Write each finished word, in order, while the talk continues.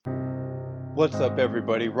What's up,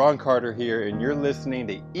 everybody? Ron Carter here, and you're listening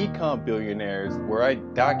to Ecom Billionaires, where I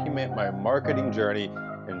document my marketing journey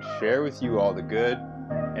and share with you all the good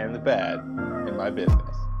and the bad in my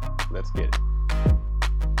business. Let's get it.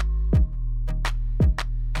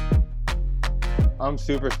 I'm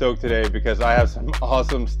super stoked today because I have some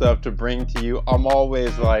awesome stuff to bring to you. I'm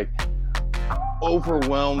always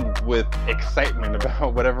overwhelmed with excitement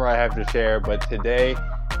about whatever I have to share, but today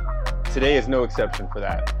is no exception for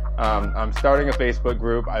that. I'm starting a Facebook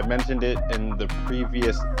group. I mentioned it in the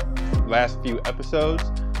last few episodes,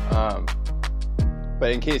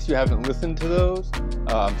 but in case you haven't listened to those,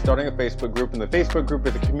 I'm starting a Facebook group, and the Facebook group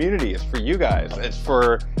is a community. It's for you guys. It's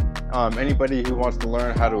for anybody who wants to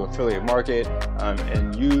learn how to affiliate market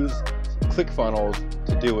and use ClickFunnels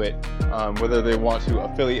to do it, whether they want to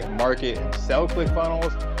affiliate market and sell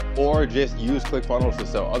ClickFunnels or just use ClickFunnels to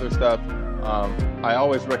sell other stuff. I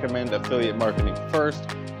always recommend affiliate marketing first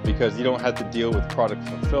because you don't have to deal with product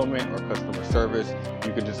fulfillment or customer service.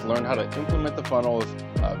 You can just learn how to implement the funnels,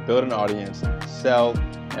 build an audience, sell,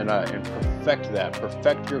 and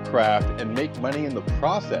perfect your craft, and make money in the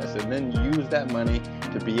process, and then use that money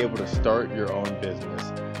to be able to start your own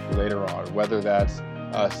business later on, whether that's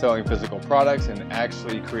selling physical products and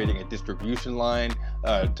actually creating a distribution line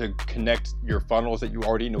to connect your funnels that you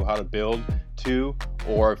already know how to build to,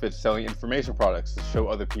 or if it's selling information products to show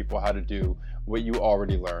other people how to do what you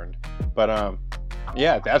already learned. But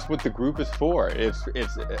yeah, that's what the group is for.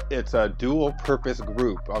 It's a dual purpose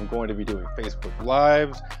group. I'm going to be doing Facebook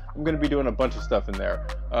Lives. I'm going to be doing a bunch of stuff in there.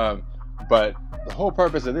 But the whole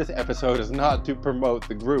purpose of this episode is not to promote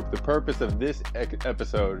the group. The purpose of this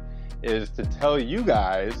episode is to tell you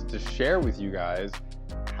guys, to share with you guys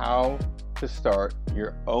how to start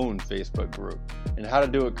your own Facebook group and how to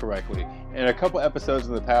do it correctly. In a couple episodes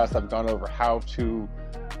in the past, I've gone over how to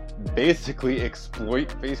basically exploit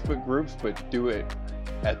Facebook groups, but do it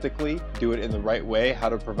ethically, do it in the right way, how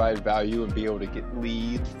to provide value and be able to get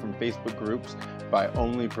leads from Facebook groups by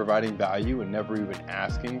only providing value and never even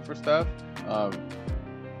asking for stuff.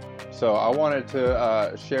 So I wanted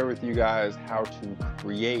to share with you guys how to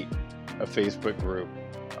create a Facebook group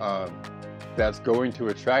that's going to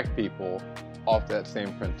attract people off that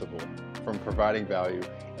same principle from providing value,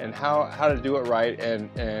 and how to do it right,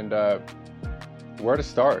 and where to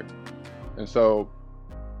start. And so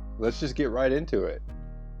let's just get right into it.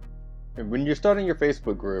 And when you're starting your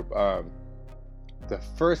Facebook group, the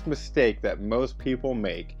first mistake that most people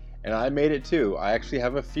make, and I made it too, I actually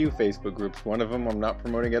have a few Facebook groups. One of them I'm not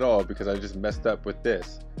promoting at all because I just messed up with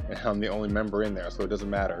this, and I'm the only member in there, so it doesn't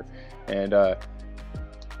matter. And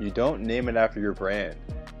you don't name it after your brand.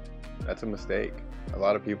 That's a mistake. A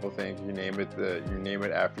lot of people think you name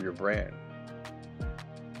it after your brand.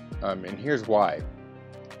 And here's why.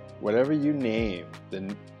 Whatever you name,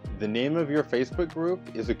 the name of your Facebook group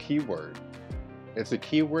is a keyword. It's a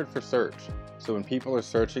keyword for search. So when people are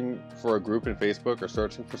searching for a group in Facebook or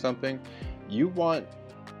searching for something, you want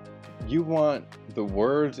the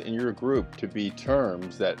words in your group to be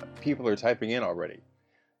terms that people are typing in already.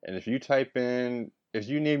 And if you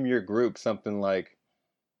name your group something like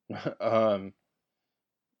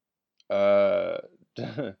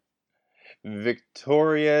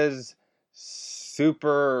Victoria's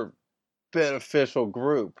super beneficial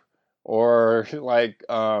group, or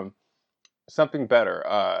something better,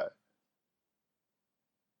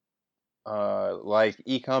 like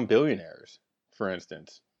Ecom Billionaires, for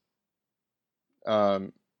instance,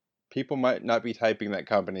 people might not be typing that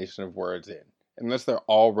combination of words in unless they're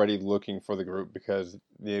already looking for the group because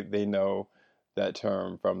they know that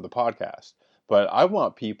term from the podcast. But I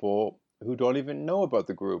want people who don't even know about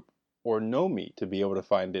the group or know me to be able to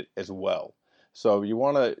find it as well. So you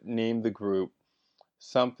want to name the group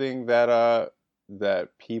something that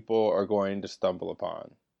people are going to stumble upon.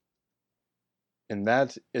 And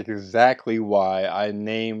that's exactly why I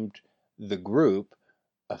named the group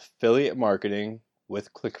Affiliate Marketing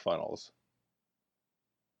with ClickFunnels.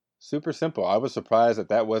 Super simple. I was surprised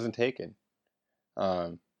that wasn't taken.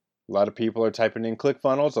 A lot of people are typing in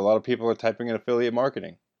ClickFunnels. A lot of people are typing in affiliate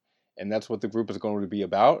marketing. And that's what the group is going to be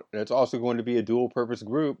about. And it's also going to be a dual purpose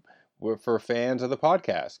group for fans of the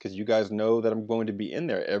podcast, because you guys know that I'm going to be in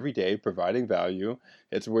there every day providing value.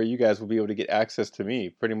 It's where you guys will be able to get access to me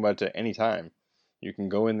pretty much at any time. You can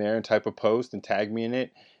go in there and type a post and tag me in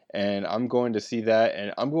it, and I'm going to see that,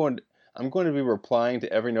 and I'm going to be replying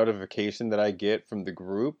to every notification that I get from the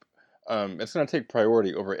group. It's going to take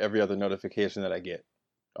priority over every other notification that I get.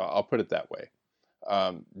 I'll put it that way.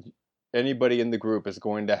 Anybody in the group is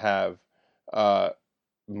going to have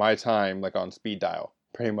my time like on speed dial,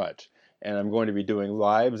 pretty much. and I'm going to be doing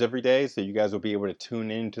lives every day, so you guys will be able to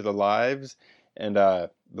tune into the lives and the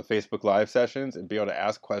Facebook live sessions and be able to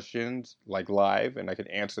ask questions like live, and I can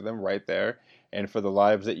answer them right there. And for the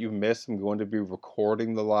lives that you missed, I'm going to be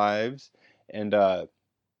recording the lives and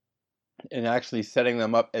actually setting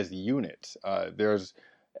them up as units. There's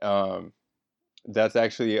That's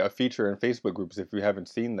actually a feature in Facebook groups if you haven't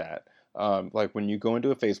seen that. Like when you go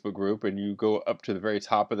into a Facebook group and you go up to the very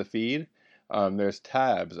top of the feed, there's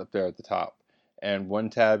tabs up there at the top. And one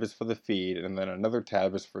tab is for the feed, and then another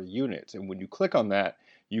tab is for units. And when you click on that,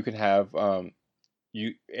 you can have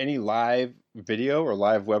any live video or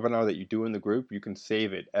live webinar that you do in the group, you can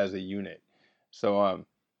save it as a unit. So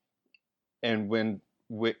and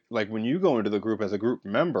like when you go into the group as a group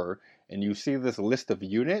member and you see this list of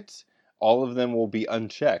units, all of them will be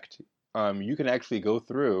unchecked. You can actually go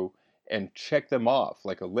through and check them off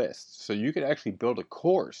like a list. So you could actually build a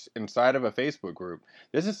course inside of a Facebook group.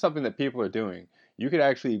 This is something that people are doing. You could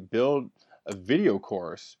actually build a video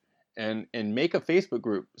course and make a Facebook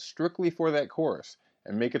group strictly for that course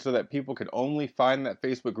and make it so that people can only find that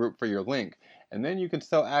Facebook group for your link. And then you can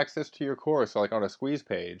sell access to your course like on a squeeze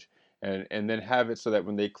page, and then have it so that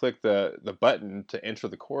when they click the button to enter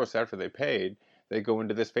the course after they paid, they go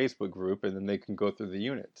into this Facebook group and then they can go through the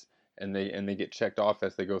units and they get checked off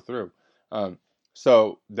as they go through. Um,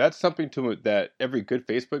 so that's something that every good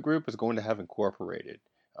Facebook group is going to have incorporated,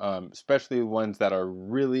 especially ones that are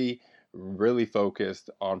really, really focused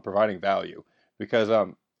on providing value. Because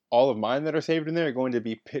all of mine that are saved in there are going to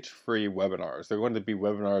be pitch-free webinars. They're going to be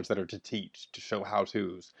webinars that are to teach, to show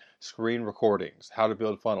how-tos, screen recordings, how to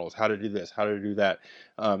build funnels, how to do this, how to do that.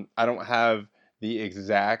 I don't have the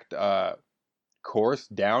exact course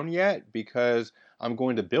down yet because I'm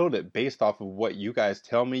going to build it based off of what you guys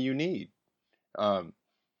tell me you need. All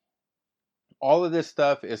of this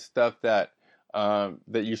stuff is stuff that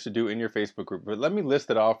that you should do in your Facebook group. But let me list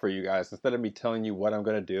it off for you guys instead of me telling you what I'm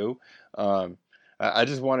going to do. I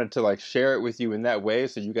just wanted to like share it with you in that way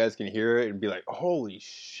so you guys can hear it and be like, holy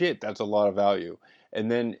shit, that's a lot of value.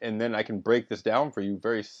 And then I can break this down for you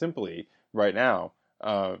very simply right now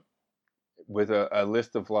with a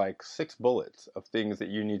list of like 6 bullets of things that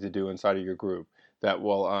you need to do inside of your group that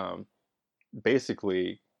will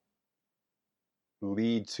basically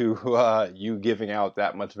lead to you giving out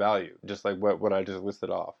that much value, just like what I just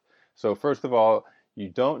listed off. So first of all, you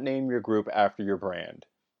don't name your group after your brand.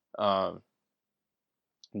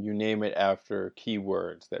 You name it after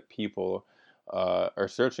keywords that people are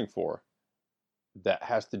searching for that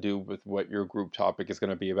has to do with what your group topic is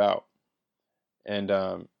going to be about. And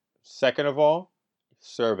second of all,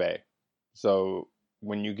 survey. So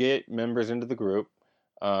when you get members into the group,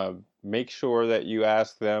 make sure that you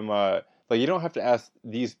ask them. Like you don't have to ask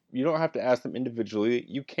these. You don't have to ask them individually.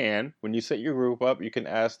 You can, when you set your group up, you can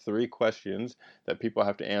ask 3 questions that people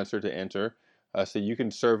have to answer to enter. So you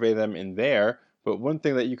can survey them in there. But one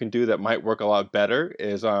thing that you can do that might work a lot better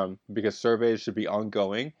is because surveys should be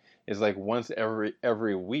ongoing, is like once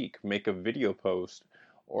every week make a video post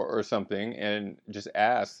or something and just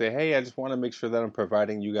say, hey, I just want to make sure that I'm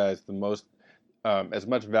providing you guys the most as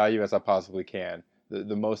much value as I possibly can,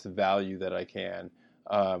 the most value that I can.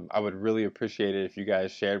 I would really appreciate it if you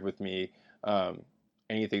guys shared with me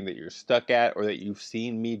anything that you're stuck at or that you've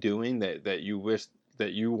seen me doing that you wish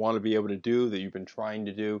that you want to be able to do, that you've been trying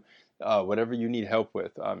to do, whatever you need help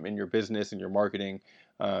with in your business, in your marketing,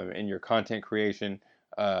 in your content creation,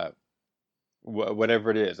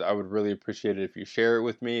 whatever it is. I would really appreciate it if you share it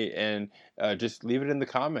with me and just leave it in the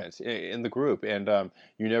comments in the group. And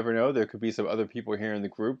you never know, there could be some other people here in the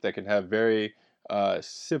group that can have very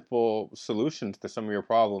simple solutions to some of your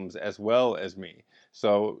problems as well as me.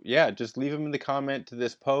 So yeah, just leave them in the comment to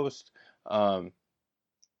this post, or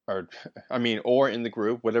or in the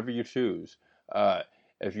group, whatever you choose.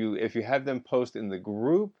 If you have them post in the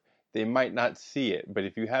group, they might not see it, but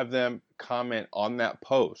if you have them comment on that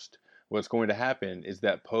post, what's going to happen is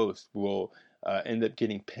that post will end up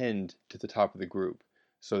getting pinned to the top of the group,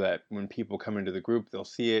 so that when people come into the group, they'll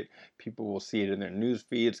see it. People will see it in their news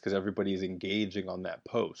feeds because everybody is engaging on that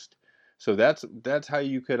post. So that's how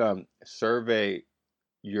you could survey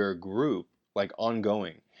your group like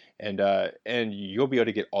ongoing, and you'll be able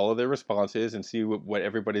to get all of their responses and see what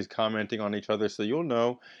everybody's commenting on each other. So you'll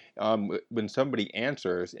know when somebody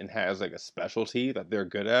answers and has like a specialty that they're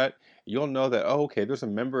good at, you'll know that, oh, okay, there's a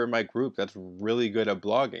member in my group that's really good at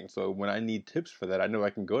blogging. So when I need tips for that, I know I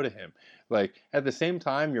can go to him. Like at the same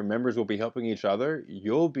time, your members will be helping each other.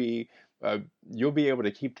 You'll be able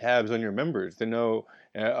to keep tabs on your members to know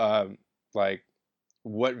like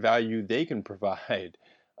what value they can provide,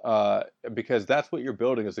 because that's what you're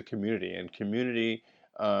building as a community. And community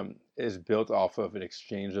is built off of an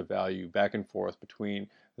exchange of value back and forth between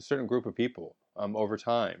a certain group of people over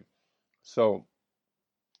time. So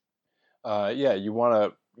yeah, you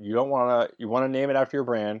want to name it after your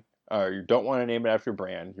brand, or you don't want to name it after your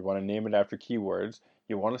brand. You want to name it after keywords.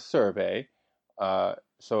 You want a survey.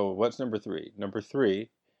 So what's number three? Number three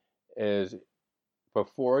is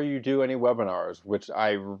before you do any webinars, which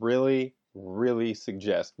I really, really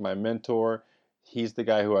suggest. My mentor, he's the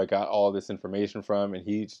guy who I got all this information from, and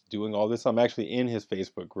he's doing all this. I'm actually in his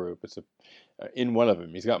Facebook group. It's in one of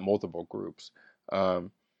them. He's got multiple groups, and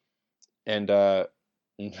I'm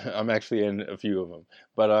actually in a few of them.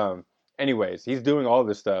 But anyways, he's doing all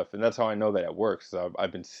this stuff, and that's how I know that it works. So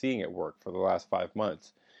I've been seeing it work for the last 5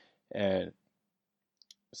 months, and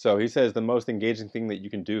so he says the most engaging thing that you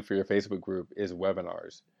can do for your Facebook group is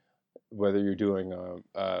webinars. Whether you're doing them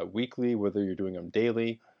weekly, whether you're doing them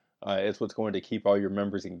daily, it's what's going to keep all your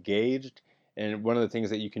members engaged. And one of the things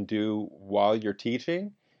that you can do while you're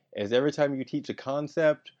teaching is every time you teach a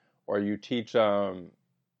concept or you teach,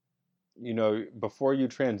 before you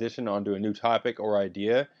transition onto a new topic or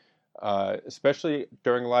idea, especially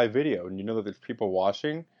during live video, and you know that there's people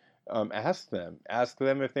watching, ask them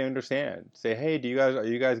if they understand. Say, hey, are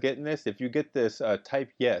you guys getting this? If you get this,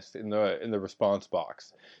 type yes in the response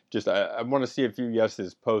box. Just I want to see a few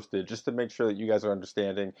yeses posted just to make sure that you guys are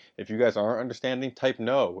understanding. If you guys aren't understanding, type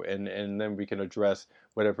no, and then we can address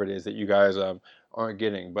whatever it is that you guys aren't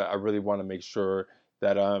getting. But I really want to make sure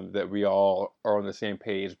that we all are on the same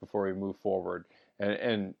page before we move forward.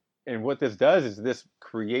 And what this does is this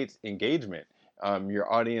creates engagement. Your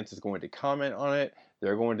audience is going to comment on it.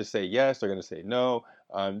 They're going to say yes. They're going to say no.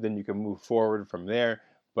 Then you can move forward from there.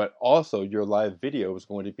 But also, your live video is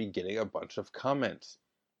going to be getting a bunch of comments,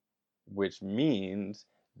 which means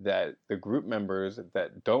that the group members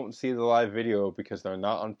that don't see the live video because they're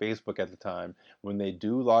not on Facebook at the time, when they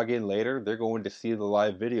do log in later, they're going to see the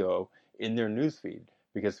live video in their newsfeed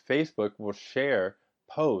because Facebook will share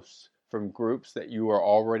posts from groups that you are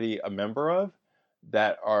already a member of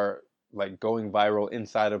that are like going viral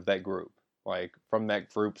inside of that group, like from that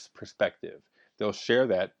group's perspective. They'll share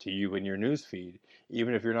that to you in your newsfeed.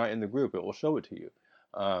 Even if you're not in the group, it will show it to you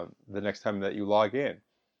the next time that you log in.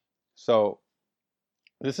 So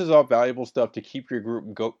this is all valuable stuff to keep your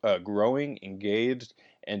group growing, engaged,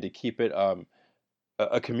 and to keep it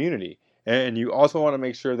a community. And you also want to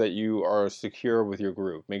make sure that you are secure with your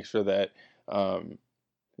group. Make sure that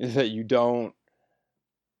that you don't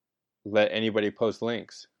let anybody post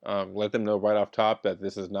links. Let them know right off top that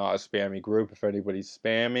this is not a spammy group. If anybody's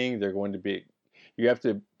spamming, they're going to be. You have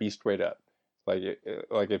to be straight up. Like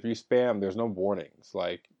if you spam, there's no warnings.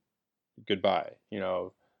 Like goodbye.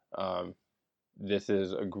 This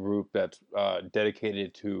is a group that's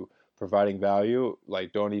dedicated to providing value.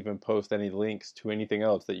 Like don't even post any links to anything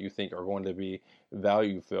else that you think are going to be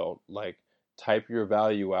value filled. Like type your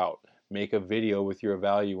value out. Make a video with your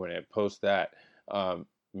value in it. Post that.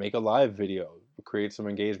 Make a live video, create some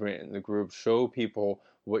engagement in the group, show people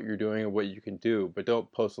what you're doing and what you can do, but don't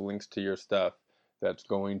post links to your stuff that's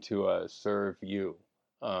going to serve you,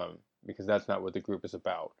 because that's not what the group is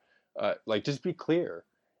about. Just be clear,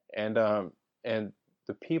 and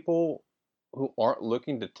the people who aren't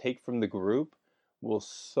looking to take from the group will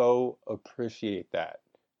so appreciate that.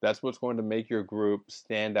 That's what's going to make your group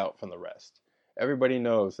stand out from the rest. Everybody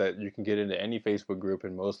knows that you can get into any Facebook group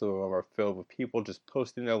and most of them are filled with people just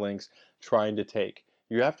posting their links trying to take.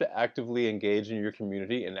 You have to actively engage in your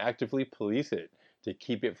community and actively police it to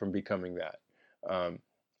keep it from becoming that,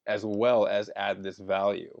 as well as add this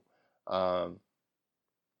value.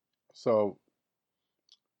 So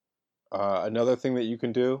another thing that you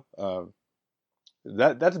can do,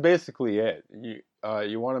 that's basically it.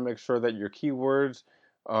 You want to make sure that your keywords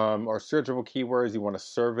are searchable keywords. You want to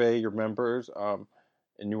survey your members, and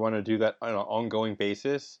you want to do that on an ongoing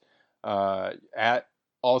basis.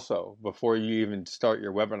 Also, before you even start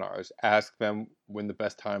your webinars, ask them when the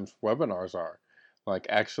best times for webinars are. Like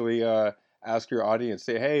actually ask your audience,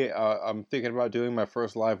 say, hey, I'm thinking about doing my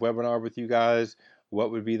first live webinar with you guys.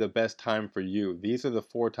 What would be the best time for you? These are the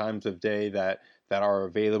 4 times of day that are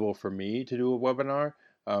available for me to do a webinar.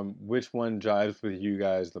 Which one jives with you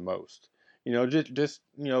guys the most? Just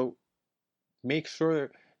make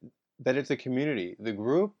sure that it's a community. The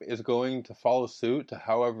group is going to follow suit to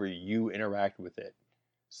however you interact with it.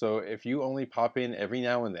 So if you only pop in every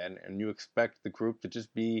now and then and you expect the group to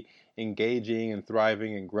just be engaging and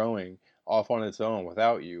thriving and growing off on its own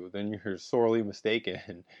without you, then you're sorely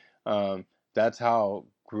mistaken. That's how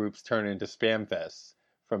groups turn into spam fests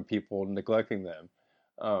from people neglecting them.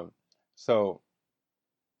 So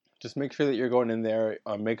just make sure that you're going in there.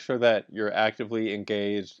 Make sure that you're actively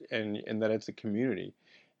engaged and that it's a community.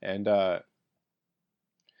 And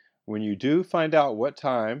when you do find out what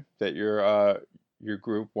time that your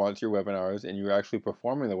group wants your webinars, and you're actually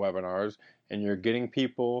performing the webinars, and you're getting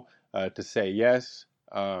people to say yes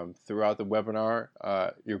throughout the webinar,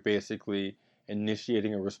 you're basically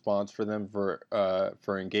initiating a response for them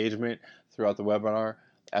for engagement throughout the webinar.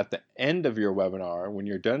 At the end of your webinar, when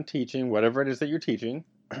you're done teaching whatever it is that you're teaching,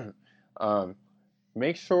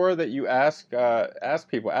 make sure that you ask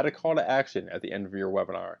people, add a call to action at the end of your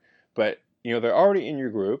webinar. But they're already in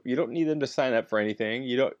your group. You don't need them to sign up for anything.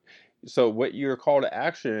 So what your call to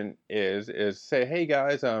action is say, hey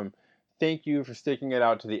guys, thank you for sticking it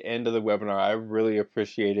out to the end of the webinar. I really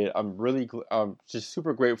appreciate it. I'm really just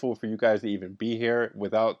super grateful for you guys to even be here.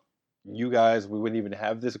 Without you guys, we wouldn't even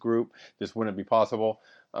have this group. This wouldn't be possible.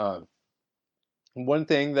 One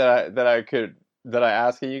thing that I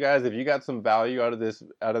ask you guys, if you got some value out of this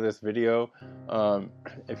video,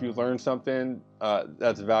 if you learned something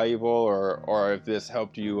that's valuable, or if this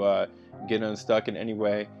helped you get unstuck in any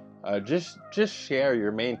way, just share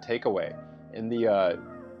your main takeaway in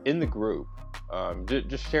the group.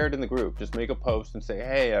 Just share it in the group. Just make a post and say,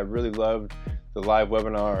 hey, I really loved the live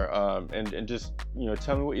webinar, and just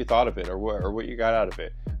tell me what you thought of it, or what you got out of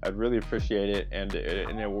it. I'd really appreciate it, and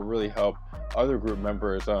it will really help other group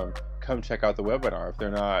members come check out the webinar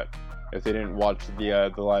if they didn't watch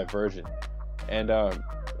the live version, and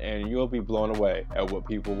you'll be blown away at what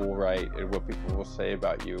people will write and what people will say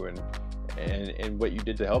about you and what you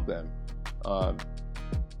did to help them,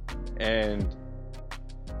 and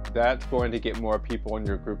that's going to get more people in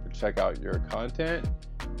your group to check out your content,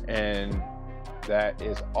 and that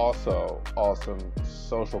is also awesome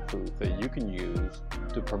social proof that you can use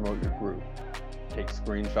to promote your group. Take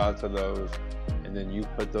screenshots of those, and then you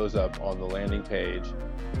put those up on the landing page,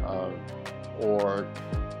 or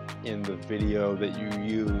in the video that you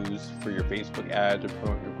use for your Facebook ad to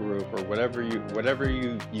promote your group, or whatever you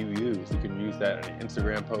use. You can use that in an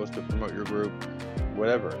Instagram post to promote your group,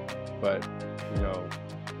 whatever. But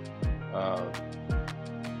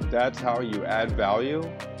that's how you add value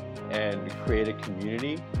and create a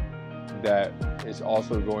community that is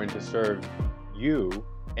also going to serve you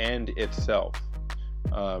and itself.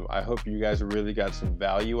 I hope you guys really got some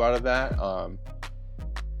value out of that.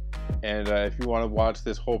 And if you want to watch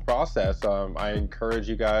this whole process, I encourage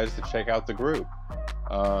you guys to check out the group.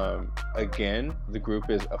 Again, the group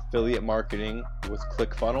is Affiliate Marketing with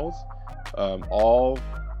ClickFunnels. All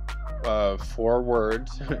 4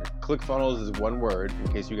 words. ClickFunnels is 1 word,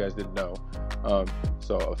 in case you guys didn't know.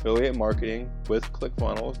 So Affiliate Marketing with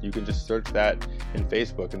ClickFunnels. You can just search that in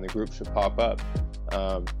Facebook, and the group should pop up.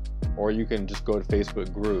 Or you can just go to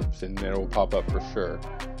Facebook groups, and it will pop up for sure.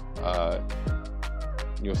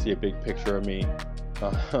 You'll see a big picture of me.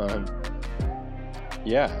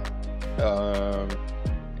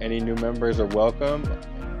 Any new members are welcome.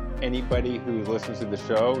 Anybody who listens to the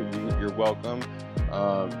show, you're welcome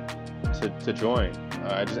to join.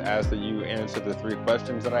 I just ask that you answer the 3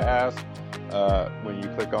 questions that I asked when you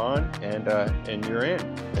click on, and you're in.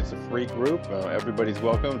 It's a free group. Everybody's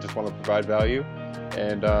welcome. Just want to provide value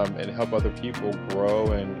and help other people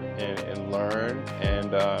grow and learn,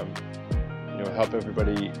 and help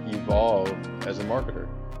everybody evolve as a marketer,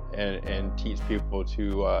 and teach people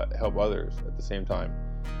to help others at the same time.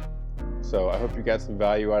 So I hope you got some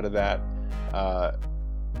value out of that.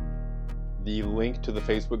 The link to the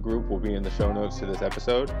Facebook group will be in the show notes to this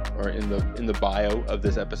episode, or in the bio of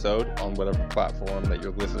this episode on whatever platform that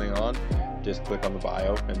you're listening on. Just click on the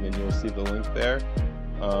bio, and then you'll see the link there.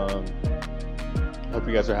 Hope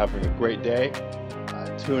you guys are having a great day.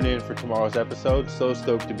 Tune in for tomorrow's episode. So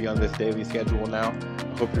stoked to be on this daily schedule now.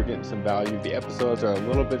 I hope you're getting some value. The episodes are a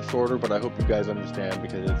little bit shorter, but I hope you guys understand,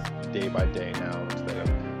 because it's day by day now instead of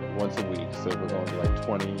once a week. So we're going to like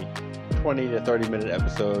 20 to 30 minute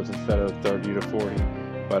episodes instead of 30 to 40.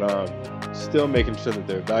 But still making sure that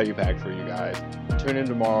they're value packed for you guys. Tune in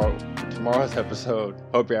tomorrow for tomorrow's episode.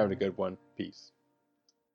 Hope you're having a good one. Peace.